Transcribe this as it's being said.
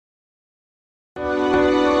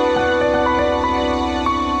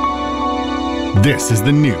This is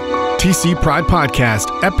the new TC Pride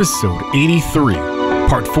Podcast, Episode 83,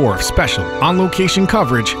 Part 4 of special on-location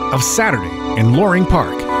coverage of Saturday in Loring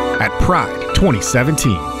Park at Pride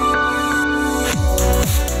 2017.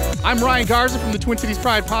 I'm Ryan Garza from the Twin Cities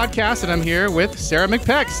Pride Podcast, and I'm here with Sarah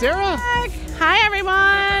McPeck. Sarah! Hi,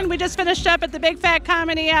 everyone. We just finished up at the Big Fat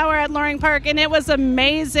Comedy Hour at Loring Park, and it was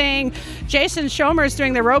amazing. Jason Schomer's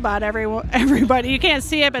doing the robot, everybody. You can't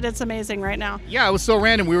see it, but it's amazing right now. Yeah, it was so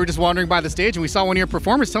random. We were just wandering by the stage, and we saw one of your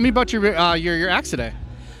performers. Tell me about your acts today.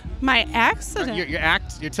 My accident? Your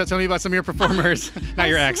act? Tell me about some of your performers. Not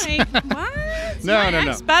your ex. What? No.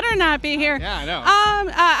 Ex better not be here. Yeah, I know.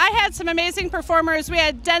 I had some amazing performers. We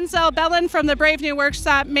had Denzel Bellin from the Brave New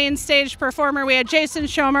Workshop, main stage performer. We had Jason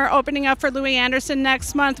Schomer opening up for Louis Anderson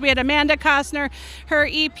next month. We had Amanda Costner. Her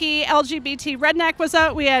EP, LGBT Redneck, was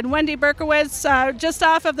out. We had Wendy Berkowitz just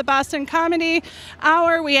off of the Boston Comedy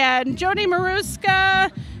Hour. We had Jody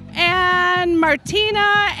Maruska and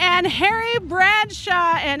Martina and Harry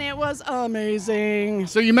Bradshaw, and it was amazing.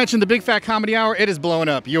 So you mentioned the Big Fat Comedy Hour. It is blowing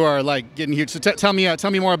up. You are like getting huge. So tell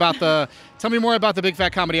me more about the Big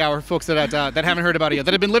Fat Comedy Hour, folks that haven't heard about it yet,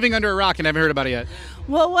 that have been living under a rock and haven't heard about it yet.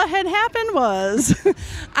 Well, what had happened was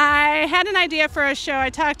I had an idea for a show. I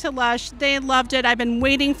talked to Lush. They loved it. I've been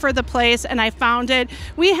waiting for the place, and I found it.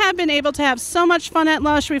 We have been able to have so much fun at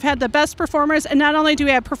Lush. We've had the best performers, and not only do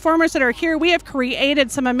we have performers that are here, we have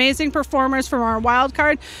created some amazing performers from our wild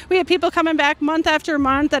card. We have people coming back month after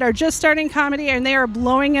month that are just starting comedy, and they are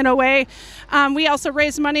blowing it away. We also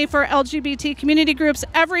raise money for LGBT community groups.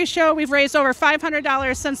 Every show we've raised over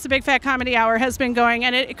 $500 since the Big Fat Comedy Hour has been going,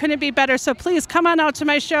 and it couldn't be better. So please come on out to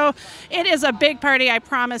my show. It is a big party, I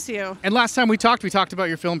promise you. And last time we talked about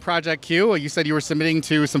your film Project Q. You said you were submitting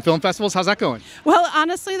to some film festivals. How's that going? Well,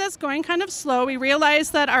 honestly, that's going kind of slow. We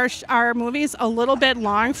realized that our movie's a little bit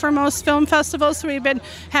long for most film festivals, so we've been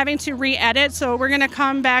having to re-edit. So we're going to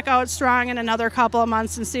come back out strong in another couple of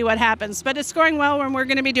months and see what happens. But it's going well when we're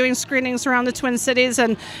going to be doing screenings around the Twin Cities,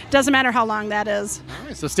 and it doesn't matter how long that is. All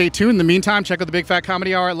right, so stay tuned. In the meantime, check out the Big Fat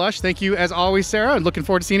Comedy Hour at Lush. Thank you, as always, Sarah, and looking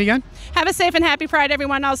forward to seeing you again. Have a safe and happy Pride,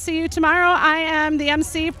 everyone. I'll see you tomorrow. I am the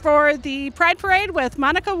MC for the Pride Parade with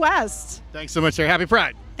Monica West. Thanks so much, Sarah. Happy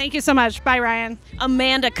Pride. Thank you so much. Bye, Ryan.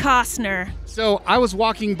 Amanda Costner. So I was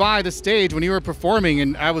walking by the stage when you were performing,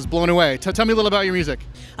 and I was blown away. Tell me a little about your music.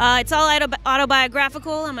 It's all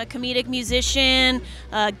autobiographical. I'm a comedic musician,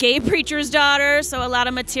 gay preacher's daughter, so a lot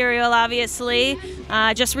of material, obviously.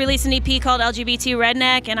 Just released an EP called LGBT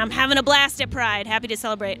Redneck, and I'm having a blast at Pride. Happy to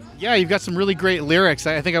celebrate. Yeah, you've got some really great lyrics.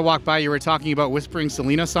 I think I walked by, you were talking about whispering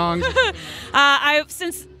Selena songs.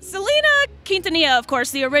 Since Selena Quintanilla, of course,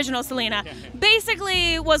 the original Selena,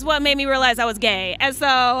 basically was what made me realize I was gay. And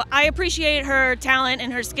so I appreciate her talent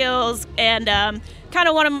and her skills, and kind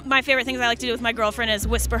of one of my favorite things I like to do with my girlfriend is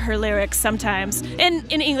whisper her lyrics sometimes in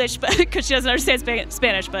English, because she doesn't understand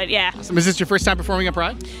Spanish, but yeah. Awesome. Is this your first time performing at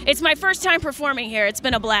Pride? It's my first time performing here. It's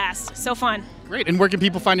been a blast. So fun. Great. And where can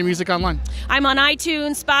people find your music online? I'm on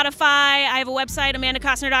iTunes, Spotify. I have a website,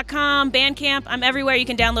 amandacostner.com, Bandcamp. I'm everywhere you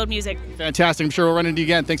can download music. Fantastic. I'm sure we'll run into you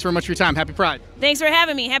again. Thanks very much for your time. Happy Pride. Thanks for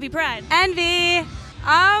having me. Happy Pride. Envy.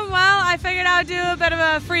 Well, I figured I would do a bit of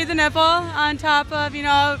a free the nipple on top of,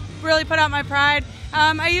 really put out my pride.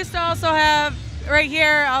 I used to also have, right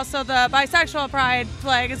here, also the bisexual pride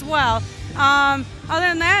flag as well. Other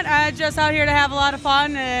than that, I'm just out here to have a lot of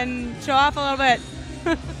fun and show off a little bit.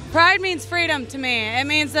 Pride means freedom to me. It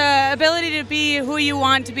means the ability to be who you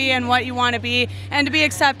want to be and what you want to be, and to be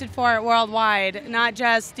accepted for it worldwide, not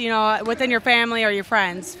just, within your family or your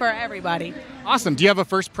friends, for everybody. Awesome. Do you have a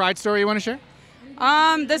first Pride story you want to share?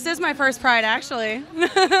 This is my first Pride, actually.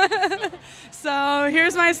 So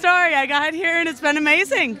here's my story. I got here and it's been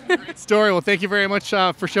amazing. Great story. Well, thank you very much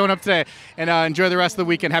for showing up today, and enjoy the rest of the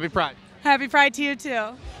weekend. Happy Pride. Happy Pride to you too.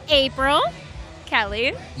 April.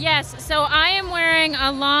 Kelly. Yes, so I am wearing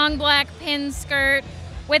a long black pin skirt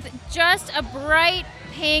with just a bright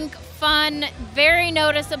pink, fun, very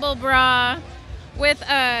noticeable bra with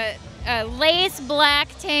a lace black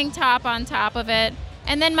tank top on top of it.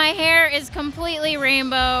 And then my hair is completely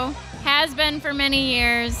rainbow, has been for many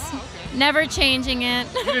years, never changing it.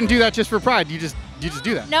 You didn't do that just for Pride, you just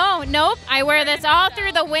do that? No, nope. I wear this all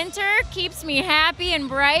through the winter, keeps me happy and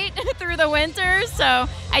bright through the winter, so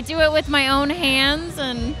I do it with my own hands.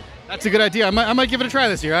 And that's a good idea. I might give it a try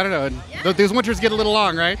this year, I don't know. Yeah. Those winters get a little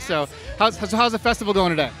long, right? So how's the festival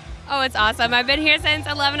going today? Oh, it's awesome. I've been here since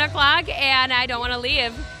 11 o'clock and I don't want to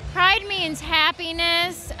leave. Pride means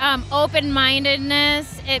happiness,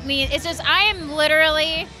 open-mindedness. It's just, I am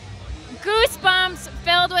literally goosebumps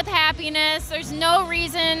filled with happiness. There's no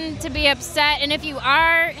reason to be upset. And if you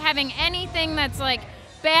are having anything that's like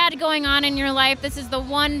bad going on in your life, this is the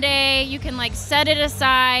one day you can like set it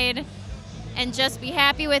aside and just be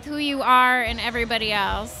happy with who you are and everybody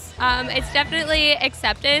else. It's definitely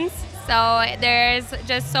acceptance. So there's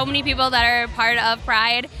just so many people that are part of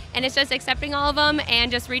Pride, and it's just accepting all of them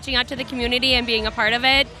and just reaching out to the community and being a part of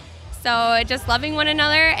it. So just loving one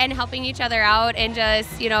another and helping each other out and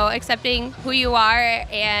just, you know, accepting who you are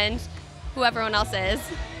and who everyone else is.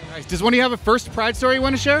 Nice. Does one of you have a first Pride story you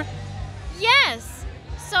want to share? Yes.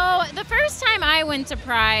 So the first time I went to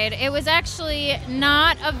Pride, it was actually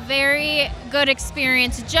not a very good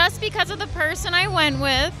experience just because of the person I went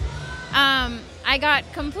with. I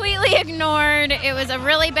got completely ignored. It was a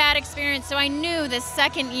really bad experience. So I knew the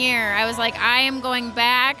second year, I was like, I am going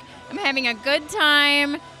back. I'm having a good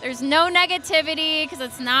time. There's no negativity because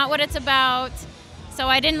it's not what it's about. So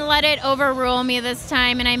I didn't let it overrule me this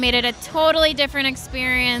time, and I made it a totally different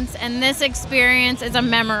experience, and this experience is a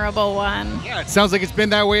memorable one. Yeah, it sounds like it's been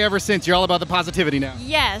that way ever since. You're all about the positivity now.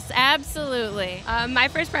 Yes, absolutely. My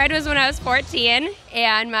first Pride was when I was 14,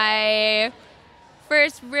 and my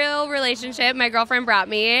first real relationship my girlfriend brought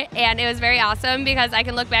me, and it was very awesome because I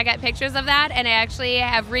can look back at pictures of that, and I actually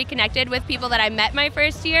have reconnected with people that I met my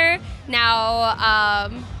first year. Now,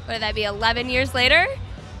 what would that be, 11 years later?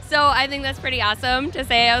 So I think that's pretty awesome to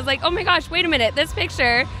say. I was like, oh my gosh, wait a minute, this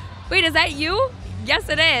picture, wait, is that you? Yes,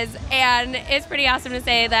 it is. And it's pretty awesome to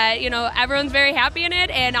say that, you know, everyone's very happy in it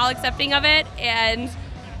and all accepting of it. And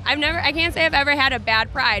I can't say I've ever had a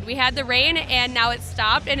bad Pride. We had the rain and now it's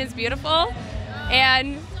stopped and it's beautiful.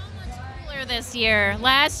 And So much cooler this year.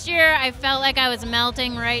 Last year, I felt like I was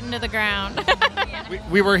melting right into the ground.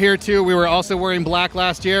 We were here too. We were also wearing black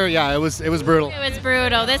last year. Yeah, it was brutal. It was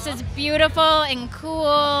brutal. This is beautiful and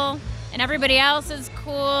cool, and everybody else is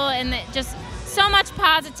cool, and just so much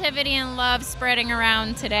positivity and love spreading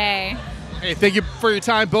around today. Hey, thank you for your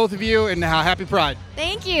time, both of you, and happy Pride.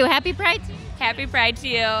 Thank you. Happy Pride to you. happy Pride to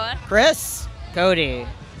you. Chris. Cody.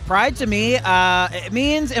 Pride to me, it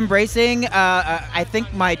means embracing, I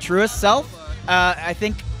think, my truest self. I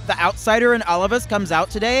think the outsider in all of us comes out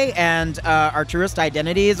today, and our truest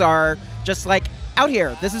identities are just like out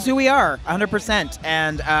here. This is who we are, 100%.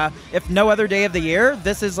 And if no other day of the year,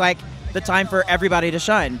 this is like the time for everybody to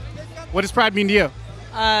shine. What does Pride mean to you?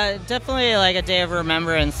 Definitely like a day of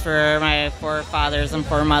remembrance for my forefathers and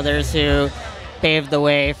foremothers who paved the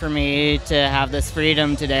way for me to have this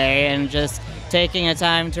freedom today, and just taking a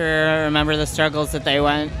time to remember the struggles that they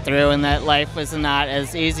went through and that life was not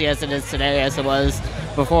as easy as it is today as it was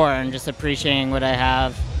before, and just appreciating what I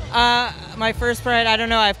have. My first Pride, I don't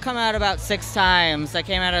know, I've come out about 6 times. I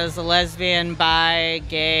came out as a lesbian, bi,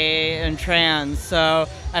 gay, and trans, so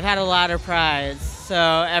I've had a lot of prides.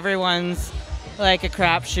 So everyone's like a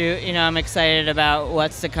crapshoot, you know, I'm excited about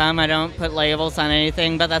what's to come. I don't put labels on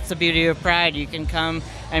anything, but that's the beauty of Pride. You can come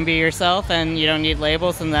and be yourself, and you don't need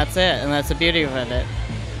labels, and that's it, and that's the beauty of it.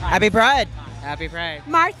 Happy Pride. Happy Pride.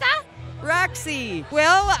 Martha? Roxy.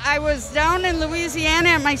 Well, I was down in Louisiana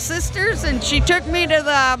at my sister's, and she took me to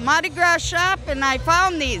the Mardi Gras shop, and I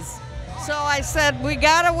found these. So I said, we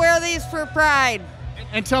gotta wear these for Pride.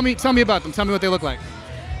 And tell me about them. Tell me what they look like.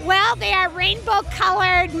 Well, they are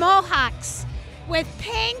rainbow-colored mohawks with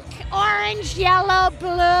pink, orange, yellow,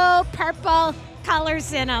 blue, purple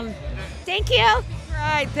colors in them. Thank you.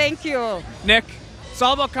 Right, thank you. Nick, it's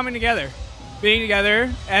all about coming together, being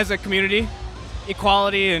together as a community,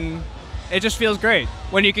 equality, and it just feels great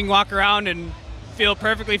when you can walk around and feel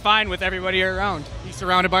perfectly fine with everybody around. You're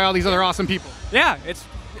surrounded by all these other awesome people. Yeah,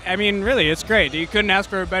 really, it's great. You couldn't ask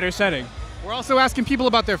for a better setting. We're also asking people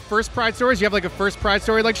about their first Pride stories. You have like a first Pride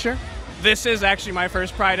story like to share? This is actually my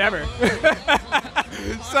first Pride ever.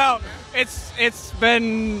 So it's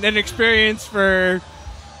been an experience for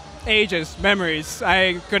ages, memories.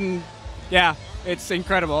 It's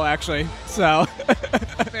incredible actually. So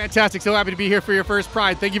fantastic. So happy to be here for your first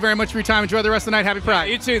Pride. Thank you very much for your time. Enjoy the rest of the night. Happy Pride.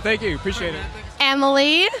 You too. Thank you. Appreciate it.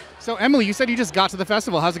 Emily. So Emily, you said you just got to the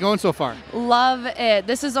festival. How's it going so far? Love it.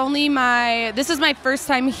 This is my first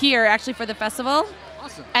time here actually for the festival.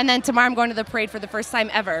 Awesome. And then tomorrow I'm going to the parade for the first time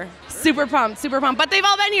ever. Super pumped. But they've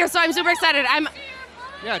all been here, so I'm super excited.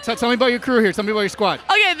 Yeah, tell me about your crew here. Tell me about your squad.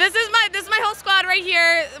 Okay, this is my whole squad right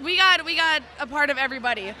here. We got a part of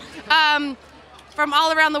everybody. From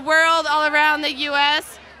all around the world, all around the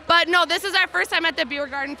US. But no, this is our first time at the Beer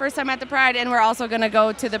Garden, first time at the Pride, and we're also gonna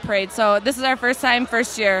go to the parade. So this is our first time,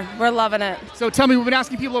 first year. We're loving it. So tell me, we've been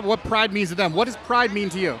asking people what Pride means to them. What does Pride mean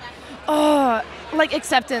to you? Oh, like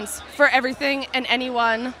acceptance for everything and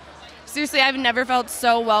anyone. Seriously, I've never felt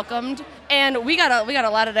so welcomed And we got a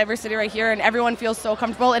lot of diversity right here, and everyone feels so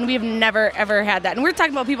comfortable, and we've never, ever had that. And we're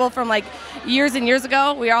talking about people from like years and years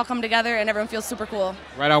ago. We all come together, and everyone feels super cool.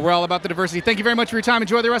 Right on. We're all about the diversity. Thank you very much for your time.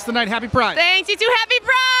 Enjoy the rest of the night. Happy Pride. Thanks. You too. Happy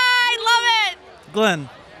Pride. Love it. Glenn,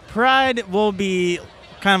 Pride will be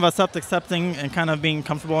kind of a self-accepting and kind of being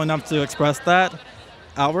comfortable enough to express that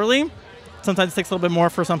outwardly. Sometimes it takes a little bit more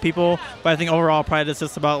for some people, but I think overall Pride is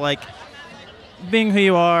just about like being who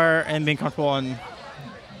you are and being comfortable and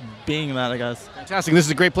being that, I guess. Fantastic. This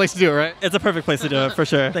is a great place to do it, right? It's a perfect place to do it, for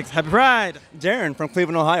sure. Thanks. Happy Pride. Darren from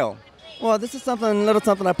Cleveland, Ohio. Well, this is little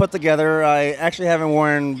something I put together. I actually haven't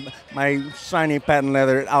worn my shiny patent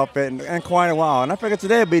leather outfit in quite a while, and I figured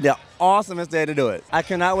today would be the awesomest day to do it. I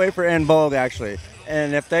cannot wait for En Vogue, actually.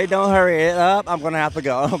 And if they don't hurry it up, I'm going to have to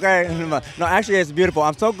go, okay? No, actually, it's beautiful.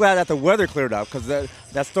 I'm so glad that the weather cleared up because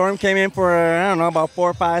that storm came in for, I don't know, about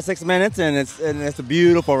 4, 5, 6 minutes, and it's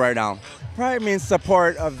beautiful right now. Pride means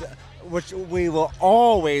support of which we will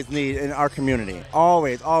always need in our community.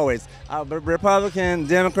 Always, always. Republican,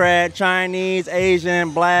 Democrat, Chinese,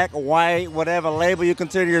 Asian, black, white, whatever label you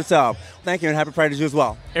consider yourself. Thank you, and happy Pride to you as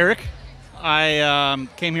well. Eric, I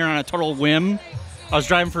came here on a total whim. I was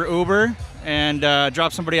driving for Uber and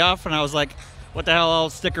dropped somebody off, and I was like, what the hell, I'll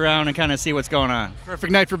stick around and kind of see what's going on.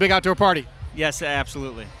 Perfect night for a big outdoor party. Yes,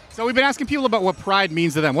 absolutely. So we've been asking people about what Pride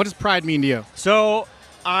means to them. What does Pride mean to you? So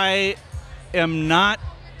I am not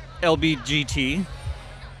LBGT.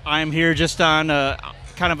 I'm here just on a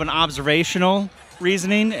kind of an observational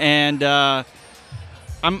reasoning, and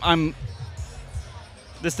I'm.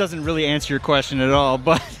 This doesn't really answer your question at all,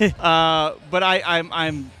 but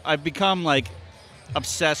I've become like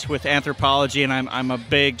obsessed with anthropology, and I'm a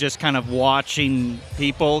big just kind of watching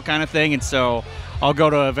people kind of thing, and so I'll go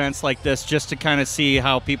to events like this just to kind of see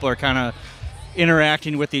how people are kind of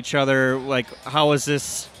interacting with each other. Like, how is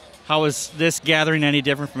this gathering any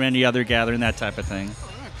different from any other gathering, that type of thing.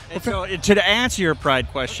 And so to answer your Pride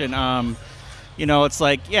question, it's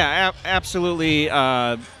like, yeah, absolutely.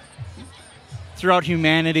 Throughout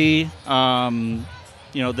humanity, the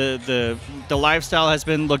lifestyle has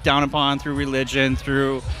been looked down upon through religion,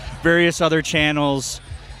 through various other channels,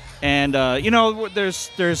 and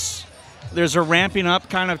there's a ramping up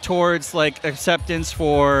kind of towards like acceptance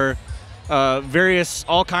for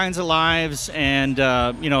all kinds of lives, and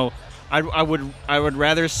I would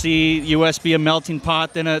rather see U.S. be a melting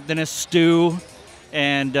pot than a stew,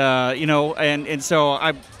 and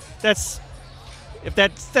so if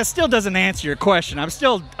that still doesn't answer your question, I'm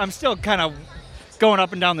still kind of going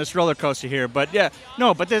up and down this roller coaster here, but yeah,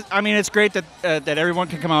 no, but it's great that everyone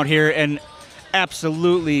can come out here and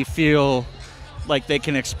absolutely feel like they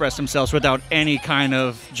can express themselves without any kind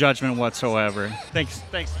of judgment whatsoever. Thanks.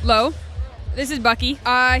 Hello, this is Bucky.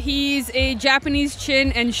 He's a Japanese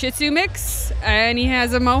Chin and Shih Tzu mix, and he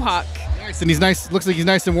has a mohawk. Nice, and he's nice. Looks like he's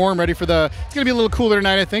nice and warm, ready for it's gonna be a little cooler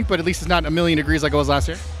tonight, I think, but at least it's not 1,000,000 degrees like it was last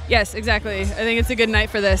year. Yes, exactly. I think it's a good night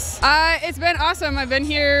for this. It's been awesome. I've been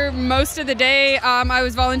here most of the day. I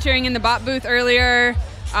was volunteering in the bot booth earlier.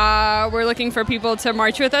 We're looking for people to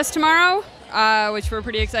march with us tomorrow, which we're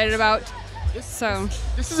pretty excited about. This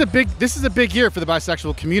is a big year for the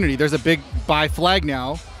bisexual community. There's a big bi flag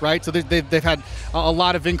now, right? So they've had a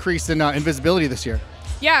lot of increase in visibility this year.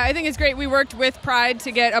 Yeah, I think it's great. We worked with Pride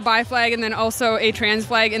to get a bi flag and then also a trans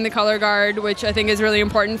flag in the color guard, which I think is really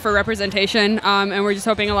important for representation. And we're just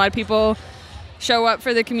hoping a lot of people show up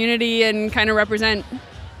for the community and kind of represent.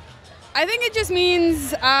 I think it just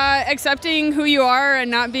means accepting who you are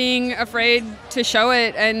and not being afraid to show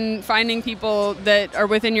it, and finding people that are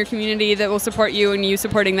within your community that will support you and you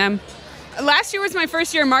supporting them. Last year was my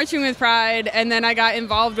first year marching with Pride, and then I got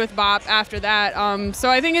involved with BOP after that.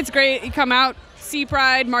 So I think it's great. You come out, see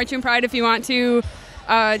Pride, march in Pride if you want to.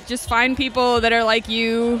 Just find people that are like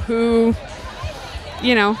you who,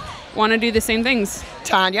 want to do the same things.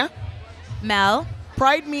 Tanya. Mel.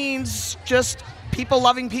 Pride means just people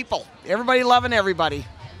loving people. Everybody loving everybody.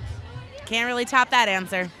 Can't really top that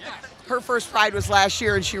answer. Her first Pride was last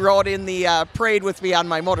year, and she rode in the parade with me on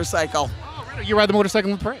my motorcycle. Oh, really? You ride the motorcycle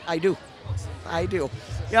in the parade? I do.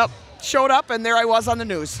 Yep. Showed up, and there I was on the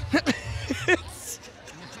news.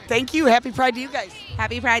 Thank you. Happy Pride to you guys.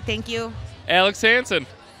 Happy Pride. Thank you. Alex Hansen.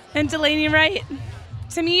 And Delaney Wright.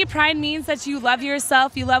 To me, Pride means that you love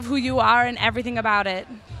yourself, you love who you are, and everything about it.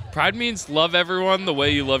 Pride means love everyone the way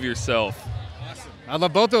you love yourself. I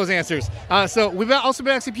love both those answers. So we've also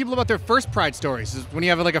been asking people about their first Pride stories. When you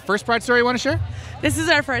have like a first Pride story you want to share? This is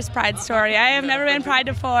our first Pride story. I have never been Pride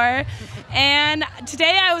before. And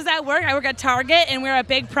today I was at work. I work at Target, and we're a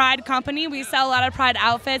big Pride company. We sell a lot of Pride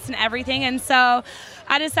outfits and everything. And so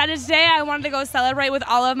I decided today I wanted to go celebrate with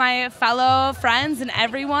all of my fellow friends and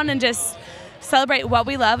everyone and just celebrate what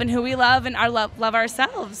we love and who we love and love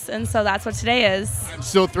ourselves. And so that's what today is. I'm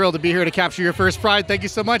so thrilled to be here to capture your first Pride. Thank you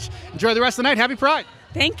so much. Enjoy the rest of the night. Happy Pride.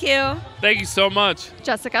 Thank you. Thank you so much.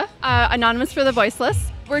 Jessica, Anonymous for the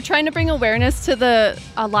Voiceless. We're trying to bring awareness to the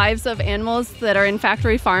lives of animals that are in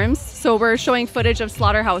factory farms. So we're showing footage of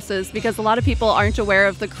slaughterhouses because a lot of people aren't aware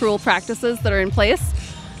of the cruel practices that are in place.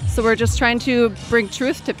 So we're just trying to bring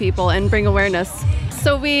truth to people and bring awareness.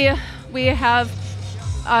 So we have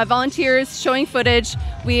volunteers showing footage.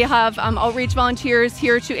 We have outreach volunteers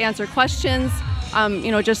here to answer questions,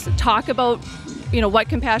 just talk about, what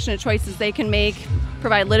compassionate choices they can make,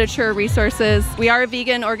 provide literature, resources. We are a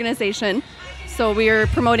vegan organization, so we are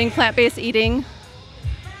promoting plant-based eating.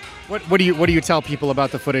 What do you tell people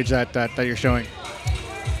about the footage that you're showing?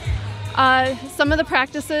 Some of the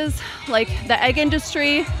practices, like the egg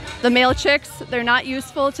industry, the male chicks, they're not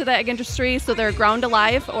useful to the egg industry, so they're ground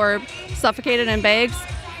alive or suffocated in bags.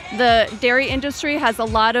 The dairy industry has a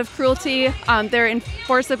lot of cruelty. They're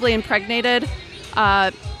forcibly impregnated,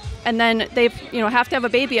 and then they have to have a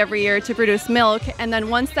baby every year to produce milk. And then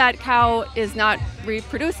once that cow is not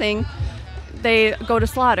reproducing, they go to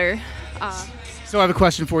slaughter. So I have a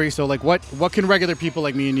question for you. So like, what can regular people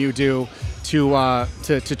like me and you do to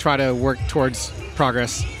try to work towards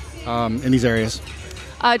progress in these areas?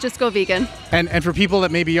 Just go vegan. And for people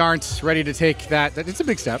that maybe aren't ready to take that it's a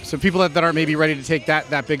big step. So people that aren't maybe ready to take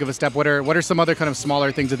that big of a step, what are some other kind of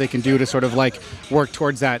smaller things that they can do to sort of like work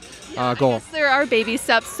towards that goal? I guess there are baby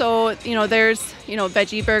steps. So there's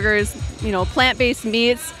veggie burgers, plant-based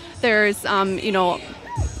meats. There's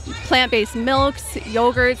plant-based milks,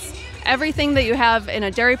 yogurts. Everything that you have in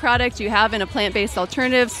a dairy product, you have in a plant-based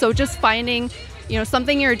alternative. So just finding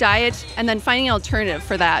something in your diet and then finding an alternative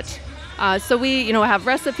for that. So we, have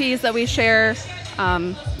recipes that we share.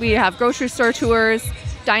 We have grocery store tours,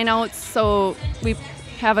 dine outs. So we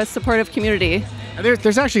have a supportive community.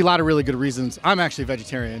 There's actually a lot of really good reasons. I'm actually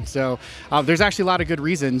vegetarian, so there's actually a lot of good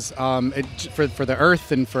reasons for the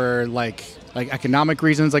earth and for like economic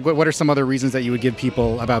reasons. Like, what are some other reasons that you would give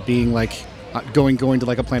people about being like going to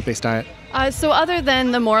like a plant-based diet? So other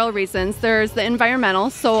than the moral reasons, there's the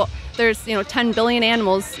environmental. So there's 10 billion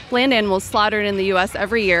land animals slaughtered in the U.S.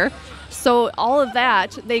 every year. So all of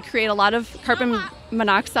that, they create a lot of carbon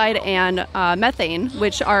monoxide and methane,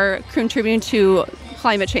 which are contributing to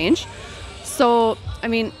climate change. So,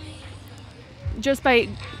 just by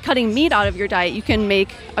cutting meat out of your diet, you can make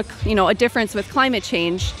a difference with climate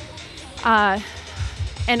change.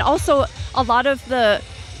 And also a lot of the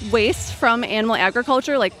waste from animal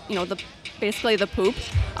agriculture, like, basically the poop,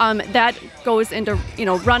 that goes into,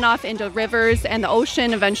 runoff into rivers and the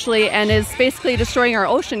ocean eventually, and is basically destroying our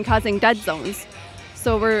ocean, causing dead zones.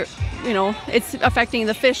 So we're, it's affecting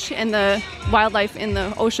the fish and the wildlife in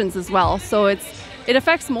the oceans as well. So it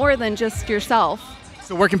affects more than just yourself.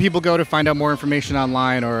 So where can people go to find out more information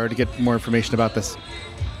online or to get more information about this?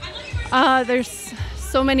 There's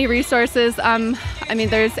so many resources.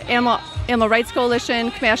 There's Animal Rights Coalition,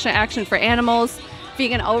 Compassionate Action for Animals,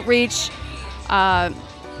 Vegan Outreach.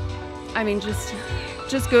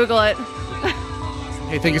 Just Google it.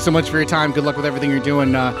 Hey, thank you so much for your time. Good luck with everything you're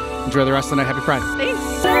doing. Enjoy the rest of the night. Happy Pride. Thanks.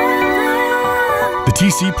 The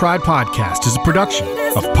TC Pride Podcast is a production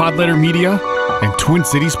of Podletter Media and Twin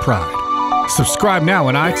Cities Pride. Subscribe now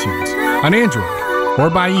on iTunes, on Android, or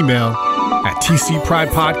by email at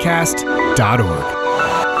tcpridepodcast.org.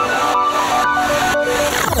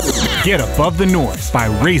 Get above the noise by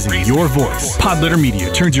raising your voice. Podletter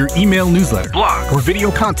Media turns your email newsletter, blog, or video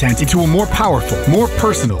content into a more powerful, more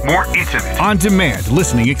personal, more intimate, on-demand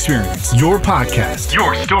listening experience. Your podcast,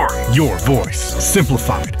 your story, your voice.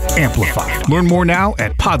 Simplified, amplified. Learn more now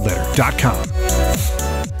at podletter.com.